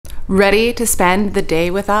Ready to spend the day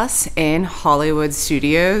with us in Hollywood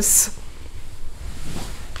Studios?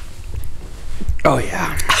 Oh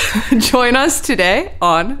yeah. Join us today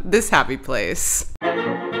on This Happy Place.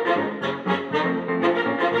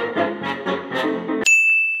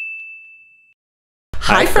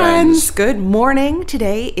 Hi friends! Good morning.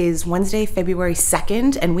 Today is Wednesday, February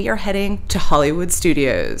 2nd, and we are heading to Hollywood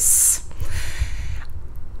Studios.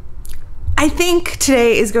 I think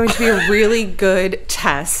today is going to be a really good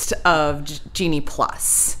test of Genie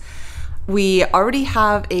Plus. We already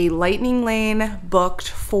have a lightning lane booked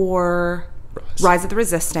for Rise of the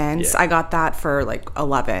Resistance. Yeah. I got that for like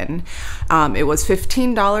 $11. It was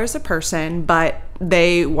 $15 a person, but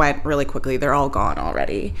they went really quickly. They're all gone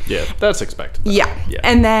already. Yeah, that's expected though. Yeah.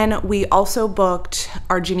 And then we also booked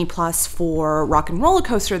our Genie Plus for Rock and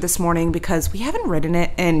Rollercoaster this morning because we haven't ridden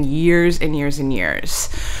it in years and years and years.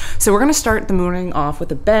 So we're going to start the morning off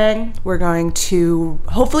with a bang. We're going to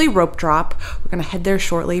hopefully rope drop. We're going to head there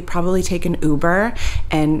shortly, probably take an Uber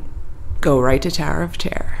and go right to Tower of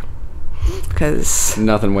Terror. Because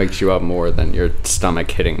nothing wakes you up more than your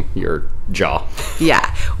stomach hitting your jaw.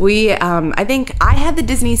 Yeah, I think I had the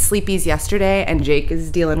Disney sleepies yesterday and Jake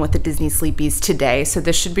is dealing with the Disney sleepies today, so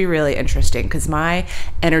this should be really interesting because my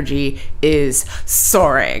energy is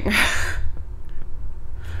soaring.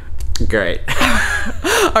 Great.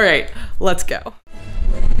 All right, let's go.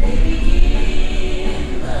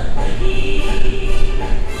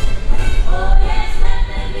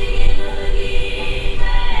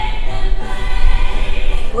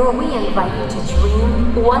 Where we invite you to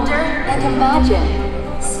dream, wonder, and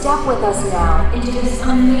imagine. Step with us now into this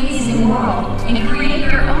amazing world and create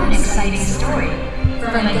your own exciting story.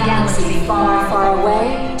 From a galaxy far, far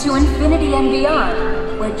away to infinity and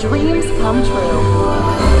beyond, where dreams come true.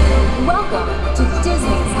 Welcome to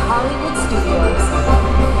Disney's Hollywood Studios.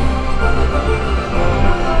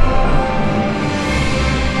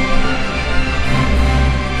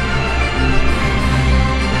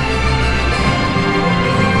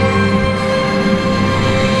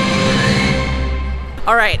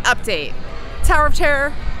 All right, update. Tower of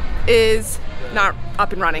Terror is not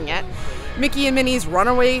up and running yet. Mickey and Minnie's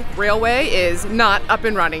Runaway Railway is not up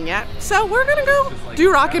and running yet. So we're gonna go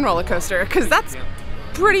do Rock and Rollercoaster because that's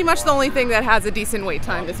pretty much the only thing that has a decent wait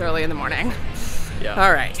time this early in the morning. Yeah.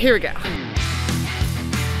 All right, here we go.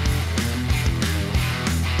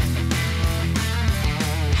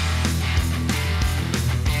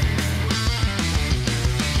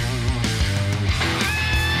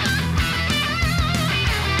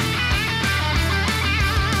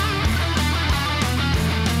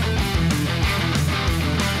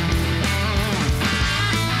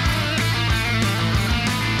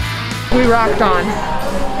 We rocked on.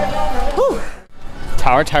 Whew.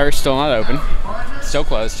 Tower of Terror's still not open, still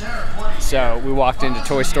closed. So we walked into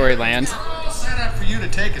Toy Story Land. Set up for you to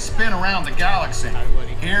take a spin around the galaxy.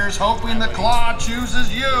 Here's hoping the claw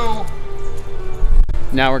chooses you.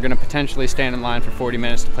 Now we're gonna potentially stand in line for 40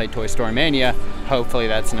 minutes to play Toy Story Mania. Hopefully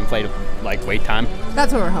that's an inflated wait time.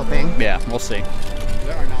 That's what we're hoping. Yeah, we'll see.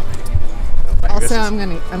 Also, I'm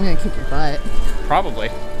gonna kick your butt.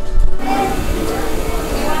 Probably.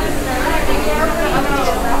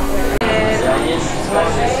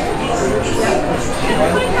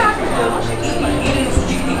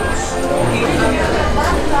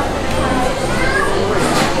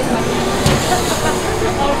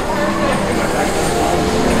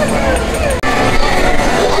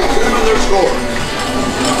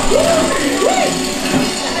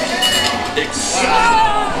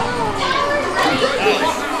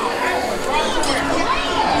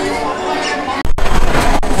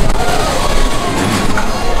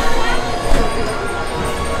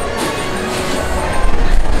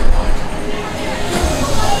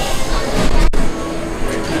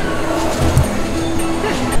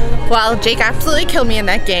 Well, Jake absolutely killed me in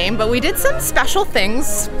that game, but we did some special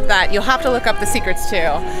things that you'll have to look up the secrets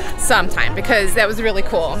to sometime because that was really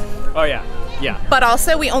cool. Oh yeah, yeah. But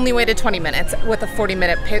also we only waited 20 minutes with a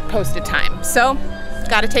 40-minute posted time. So,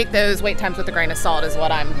 gotta take those wait times with a grain of salt is what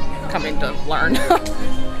I'm coming to learn.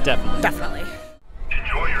 Definitely. Definitely.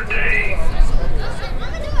 Enjoy your day.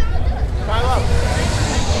 No.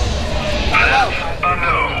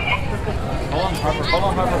 Hold on,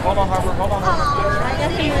 Harper.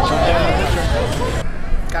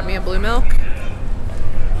 Got me a blue milk.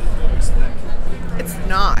 It's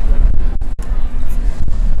not.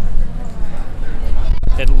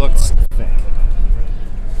 It looks thick.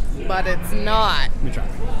 But it's not. Let me try.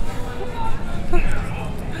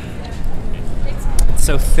 It's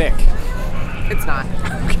so thick. It's not.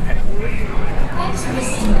 Okay. Thanks for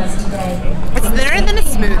visiting us today. It's thinner than a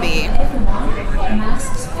smoothie.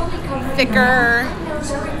 Masks fully thicker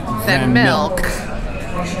than milk.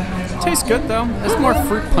 Tastes good though. It's more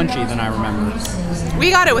fruit punchy than I remember. We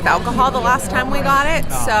got it with alcohol the last time we got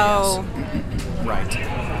it, so Yes. Right.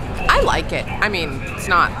 I like it. I mean, it's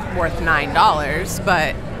not worth $9,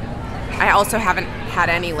 but I also haven't had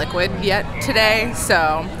any liquid yet today,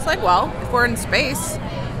 so it's like, well, if we're in space,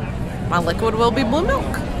 my liquid will be blue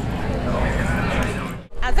milk.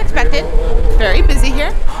 As expected, very busy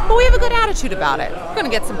here, but we have a good attitude about it. We're gonna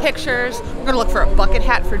get some pictures. We're gonna look for a bucket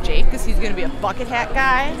hat for Jake because he's gonna be a bucket hat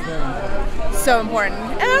guy. So important.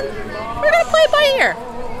 And we're gonna play it by ear.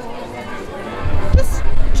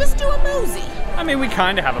 Just do a mosey. I mean, we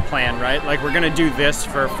kind of have a plan, right? Like, we're going to do this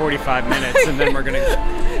for 45 minutes, and then we're going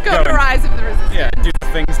to go to Rise of the Resistance. Yeah, do the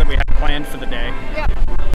things that we had planned for the day. Yeah.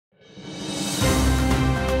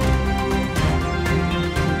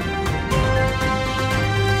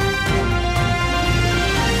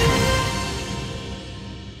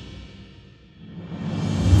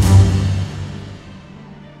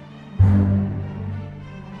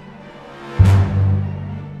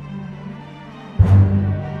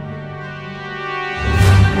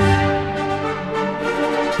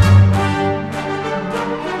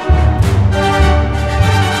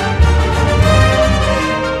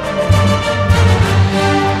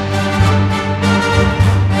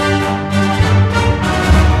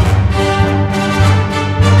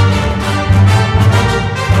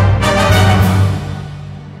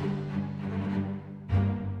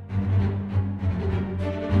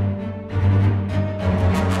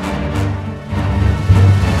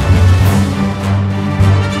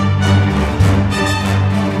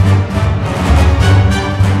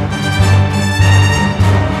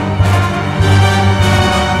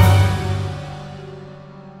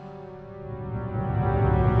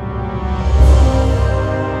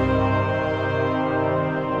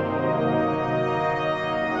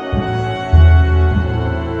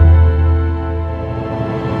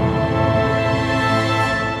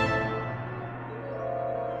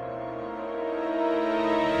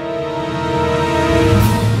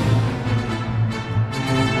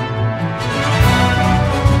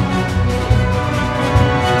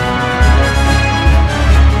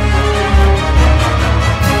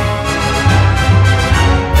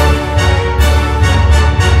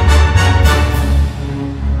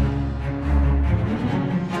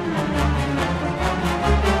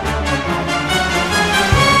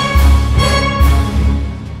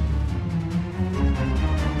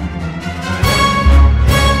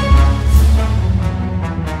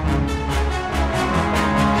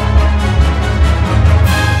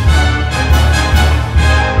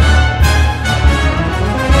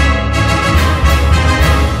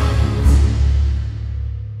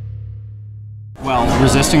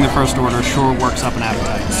 Resisting the first order sure works up an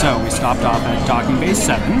appetite. So we stopped off at Docking Bay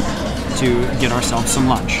 7 to get ourselves some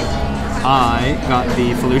lunch. I got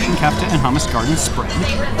the Felucian Kefta and Hummus Garden Spread.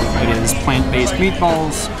 It is plant-based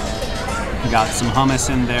meatballs. Got some hummus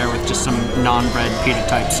in there with just some non-bread pita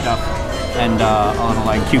type stuff, and a little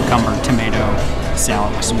like cucumber tomato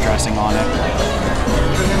salad with some dressing on it.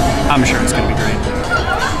 I'm sure it's gonna be great.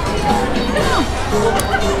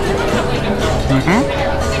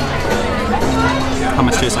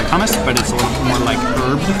 Hummus tastes like hummus, but it's a little more like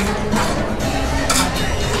herbed.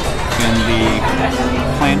 And the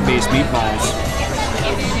plant-based meatballs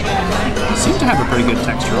seem to have a pretty good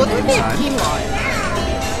texture on the inside.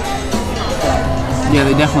 Yeah,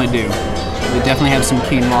 they definitely do. They definitely have some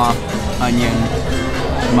quinoa, onion,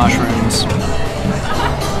 mushrooms.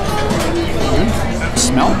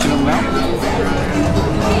 Smell too well.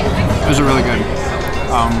 Those are really good.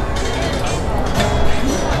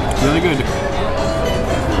 Really good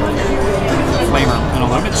flavor and a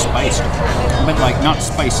little bit spiced. A bit like, not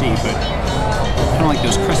spicy, but kind of like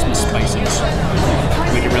those Christmas spices.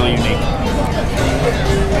 Make it really unique.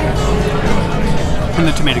 And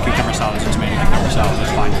the tomato cucumber salad is a tomato cucumber salad,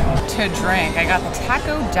 it's fine. To drink, I got the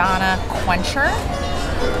Taco Donna Quencher.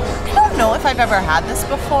 I don't know if I've ever had this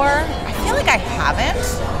before. I feel like I haven't.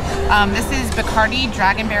 This is Bacardi,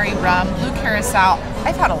 Dragonberry Rum, Blue Curacao.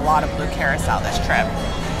 I've had a lot of Blue Curacao this trip.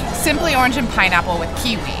 Simply orange and pineapple with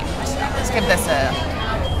kiwi. Let's give this a...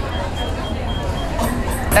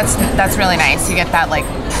 That's really nice. You get that like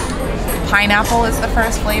pineapple is the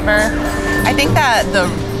first flavor. I think that the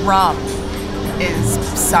rum is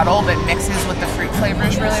subtle but mixes with the fruit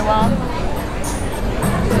flavors really well.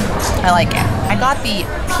 I like it. I got the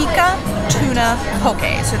Pica Tuna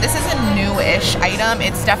Poke. So this is a new-ish item.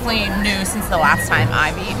 It's definitely new since the last time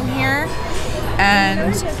I've eaten here.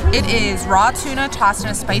 And it is raw tuna tossed in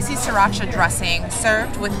a spicy sriracha dressing,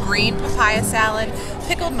 served with green papaya salad,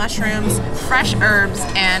 pickled mushrooms, fresh herbs,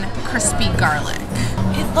 and crispy garlic.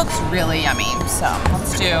 It looks really yummy, so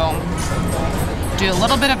let's do a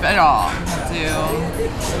little bit of it all. Do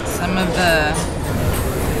some of the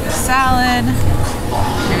salad,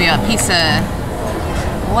 maybe a piece of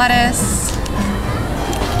lettuce.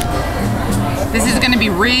 This is gonna be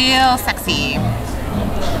real sexy.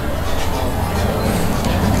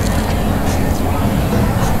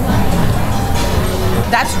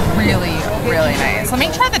 That's really, really nice. Let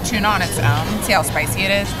me try the tuna on its own, see how spicy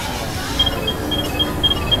it is.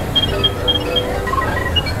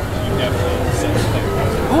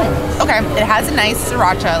 Ooh, okay, it has a nice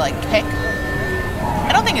sriracha like kick.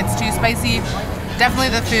 I don't think it's too spicy. Definitely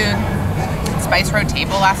the food spice road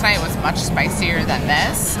table last night was much spicier than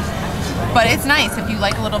this. But it's nice if you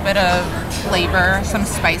like a little bit of flavor, some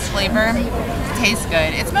spice flavor. It tastes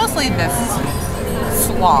good. It's mostly this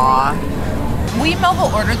slaw. We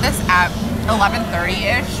mobile ordered this at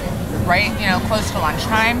 11:30-ish, right? You know, close to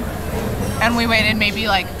lunchtime. And we waited maybe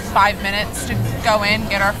like 5 minutes to go in,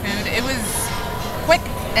 get our food. It was quick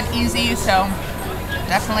and easy, so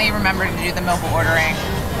definitely remember to do the mobile ordering.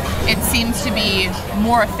 It seems to be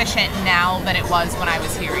more efficient now than it was when I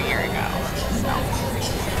was here a year ago. So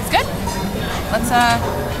it's good.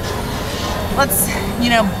 Let's you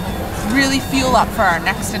know, really fuel up for our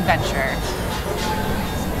next adventure.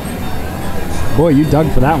 Boy, you dug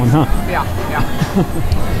for that one, huh? Yeah.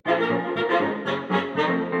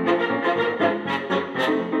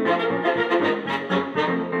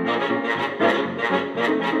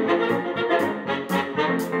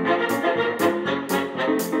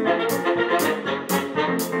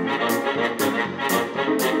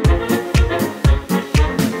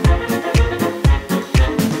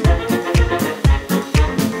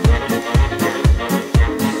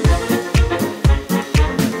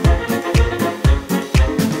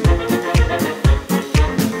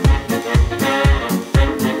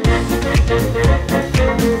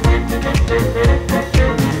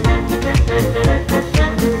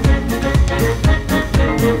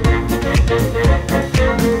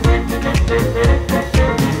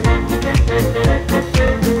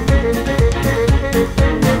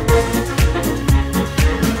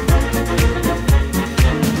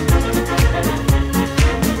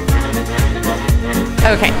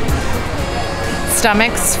 Okay,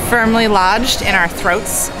 stomachs firmly lodged in our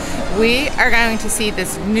throats. We are going to see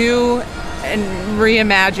this new and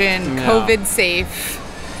reimagined, COVID-safe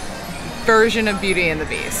version of Beauty and the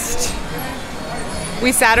Beast.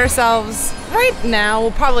 We sat ourselves, right now,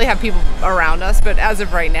 we'll probably have people around us, but as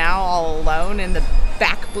of right now, all alone in the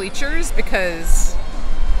back bleachers because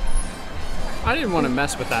I didn't want to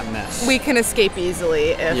mess with that mess. we can escape easily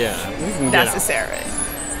if necessary.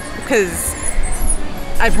 Because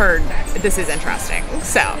I've heard this is interesting.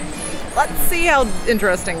 So let's see how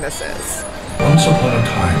interesting this is. Once upon a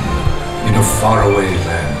time, in a faraway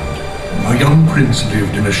land, a young prince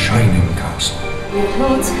lived in a shining castle.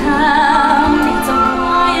 Little town, it's a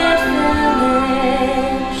quiet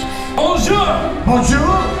village. Bonjour!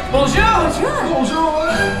 Bonjour! Bonjour!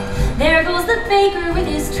 Bonjour! There goes the baker with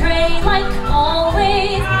his tray, like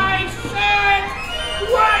always. I said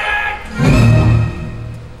quiet!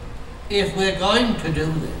 If we're going to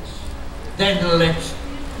do this, then let's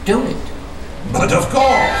do it. But of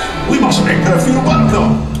course, we must make her feel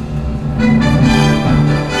welcome.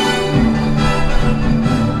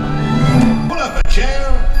 Pull up a chair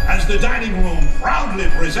as the dining room proudly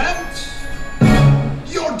presents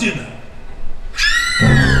your dinner.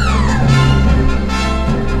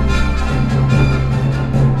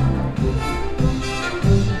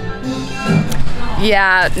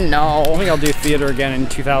 Yeah, no. I think I'll do theater again in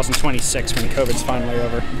 2026 when COVID's finally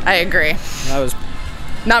over. I agree. That was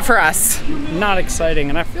Not for us. not exciting,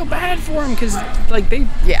 and I feel bad for them because, like, they,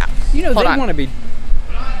 Yeah. you know, Hold they on. want to be.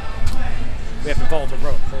 We have to follow the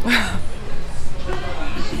rope. Hold on.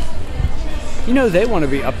 You know, they want to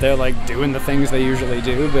be up there, like, doing the things they usually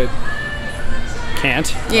do, but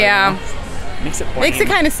can't. Yeah. Makes it lame. Makes it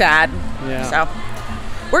kind of sad. Yeah. So,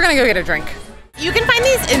 we're gonna go get a drink. You can find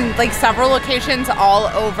these in like several locations all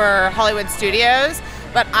over Hollywood Studios,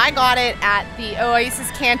 but I got it at the Oasis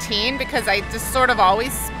Canteen because I just sort of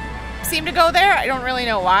always seem to go there. I don't really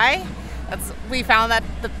know why. We found that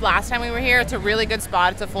the last time we were here. It's a really good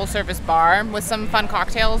spot. It's a full service bar with some fun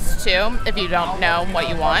cocktails too, if you don't know what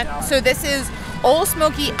you want. So this is Old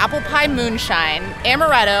Smoky Apple Pie Moonshine,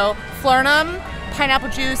 Amaretto, Flernum, pineapple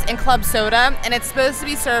juice, and club soda, and it's supposed to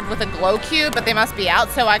be served with a glow cube, but they must be out,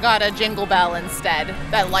 so I got a jingle bell instead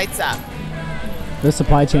that lights up. The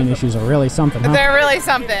supply chain issues are really something, huh? They're really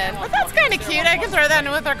something. But that's kind of cute. I can throw that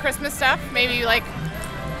in with our Christmas stuff. Maybe like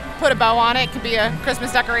put a bow on it. Could be a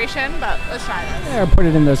Christmas decoration, but let's try this. Yeah, or put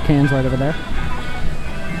it in those cans right over there.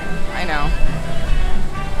 I know.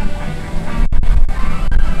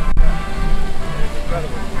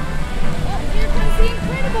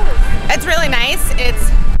 It's really nice. It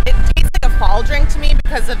tastes like a fall drink to me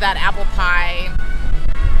because of that apple pie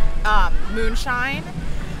moonshine,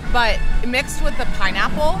 but mixed with the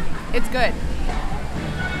pineapple, it's good.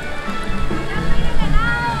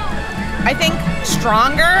 I think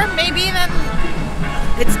stronger maybe than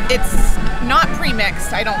it's not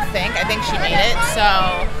pre-mixed. I don't think. I think she made it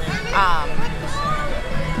so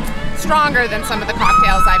stronger than some of the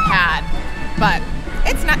cocktails I've had, but.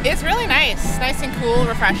 It's really nice. Nice and cool,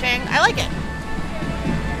 refreshing. I like it.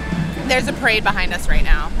 There's a parade behind us right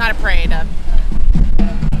now. Not a parade. Oh,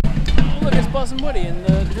 look, it's Buzz and Woody and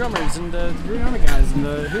the drummers and the Green Army guys and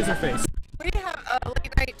the Who's Her Face. We have a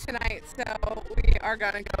late night tonight, so we are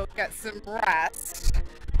gonna go get some rest.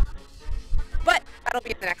 But that'll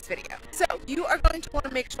be in the next video. So you are going to want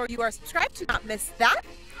to make sure you are subscribed to not miss that.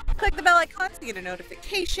 Click the bell icon to get a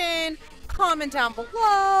notification. Comment down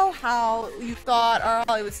below how you thought our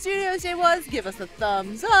Hollywood Studios Day was. Give us a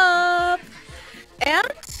thumbs up. And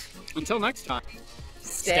until next time,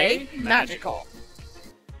 stay magical.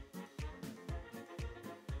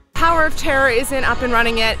 Power of Terror isn't up and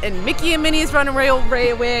running yet, and Mickey and Minnie's Runaway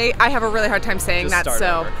Railway. I have a really hard time saying that,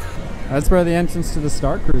 so. That's where the entrance to the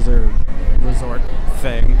Star Cruiser resort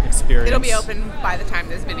thing experience. It'll be open by the time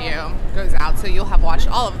this video goes out, so you'll have watched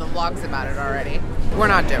all of the vlogs about it already. We're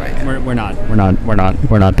not doing it. We're not doing it.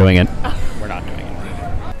 We're not doing it.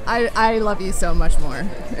 I love you so much more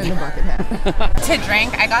in the bucket hat. To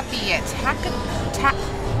drink, I got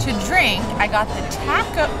the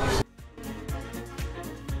taco.